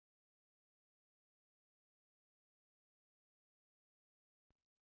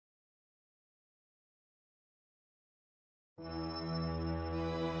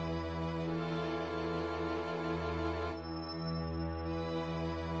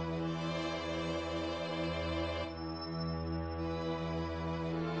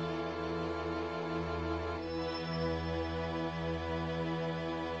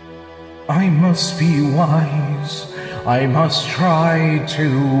I must be wise, I must try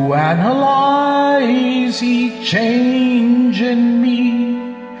to analyze each change in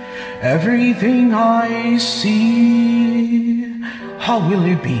me, everything I see. How will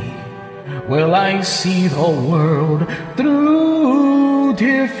it be? Will I see the world through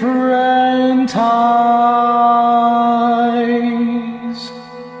different eyes?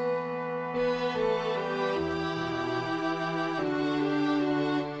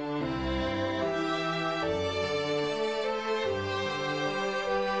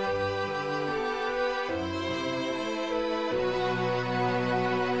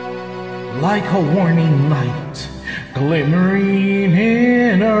 Like a warning light, glimmering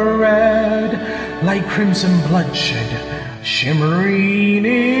in a red, like crimson bloodshed, shimmering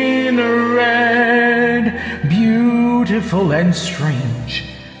in a red, beautiful and strange.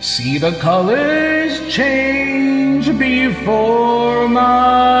 See the colors change before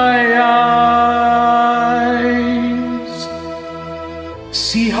my eyes.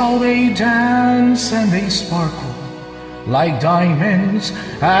 See how they dance and they sparkle like diamonds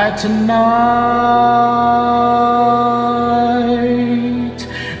at night,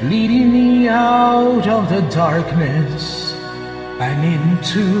 leading me out of the darkness and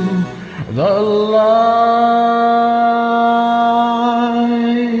into the light.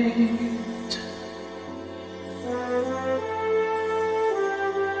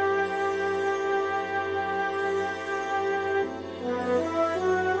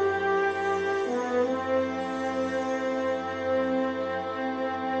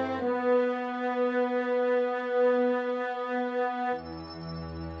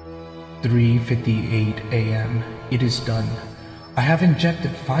 3:58 a.m. It is done. I have injected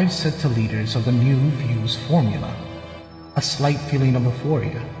 5 centiliters of the new Fuse formula. A slight feeling of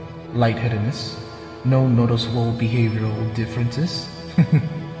euphoria, lightheadedness, no noticeable behavioral differences.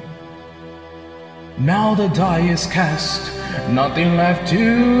 Now the die is cast, nothing left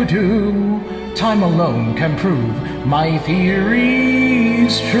to do. Time alone can prove my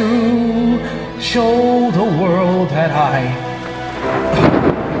theory's true. Show the world that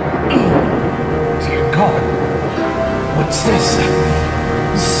Dear God, what's this?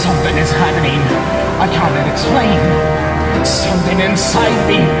 Something is happening. I cannot explain. Something inside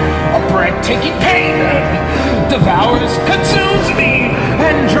me, a breathtaking pain, devours, consumes me,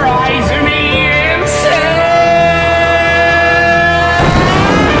 and drives me insane.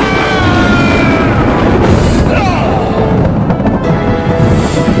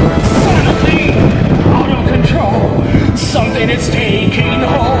 Suddenly, out of control, something is taking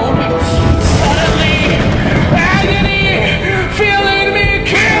hold. Suddenly, agony, feeling me,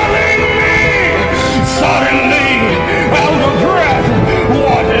 killing me. Suddenly, out of breath,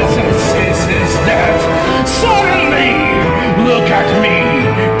 what is this? Is this death? Suddenly, look at me,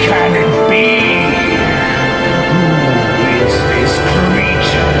 can it be? Who is this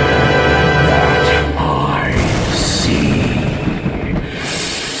creature that I see?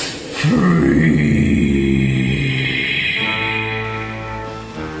 Free.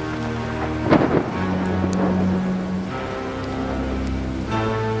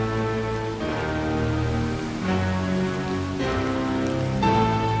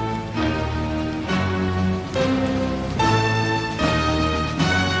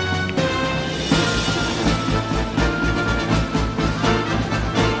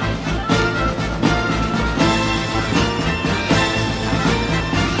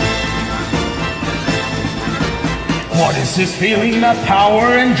 What is this feeling of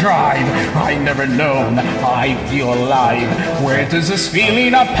power and drive? I never known I feel alive. Where does this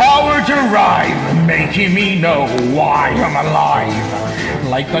feeling of power derive? Making me know why I'm alive.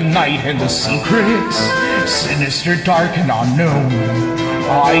 Like the night and the secrets, sinister, dark, and unknown.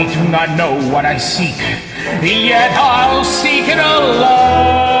 I do not know what I seek, yet I'll seek it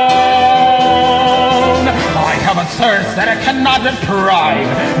alone. I have a thirst that I cannot deprive.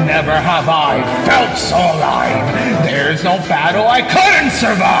 Never have I felt so alive. There's no battle I couldn't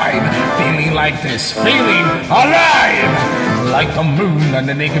survive. Feeling like this, feeling alive. Like the moon, an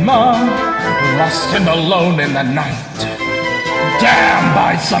enigma, lost and alone in the night. Damned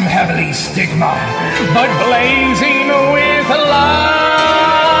by some heavenly stigma, but blazing with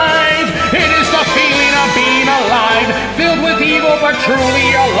light. It is the feeling of being alive, filled with evil but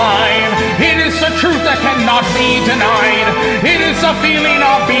truly alive. It is the truth that cannot be denied. It is the feeling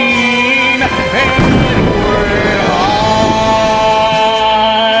of being anywhere.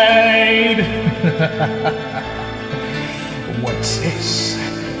 What's this,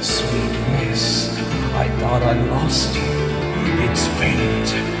 sweet mist? I thought I lost you. It's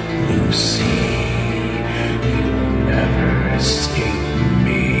fate, Lucy. You'll never escape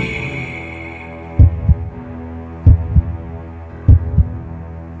me.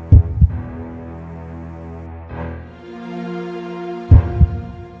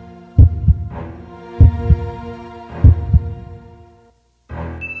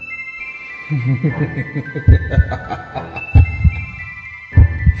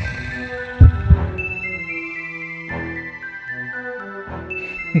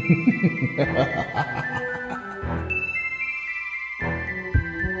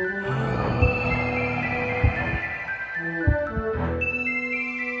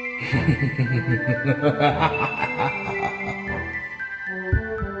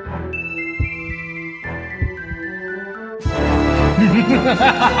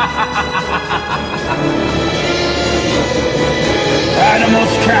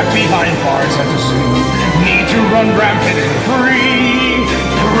 Animals trapped behind bars at the zoo need to run rampant and free.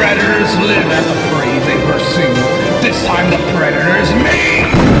 Predators live as the prey they pursue. This time the predator is me.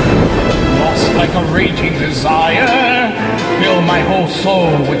 Lost like a raging desire, fill my whole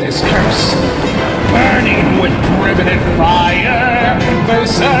soul with this curse. Burning with primitive fire,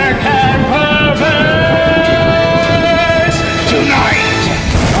 berserk and perverse. Tonight,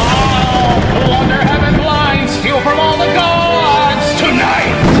 I'll plunder heaven blind, steal from all the gods.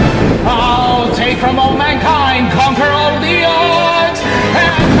 Tonight, I'll take from all mankind, conquer all the odds,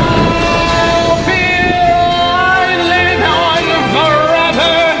 and I'll feel I live on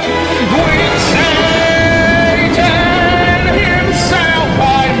forever with Satan himself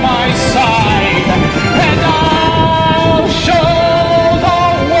by my side, and I'll show the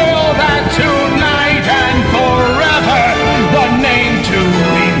world that tonight and forever the name to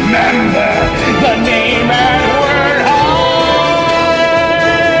remember, the name Edward Hyde.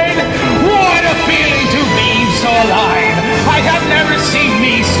 What a feeling to be so alive. I have never seen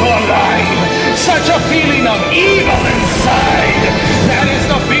me so alive. Such a feeling of evil inside.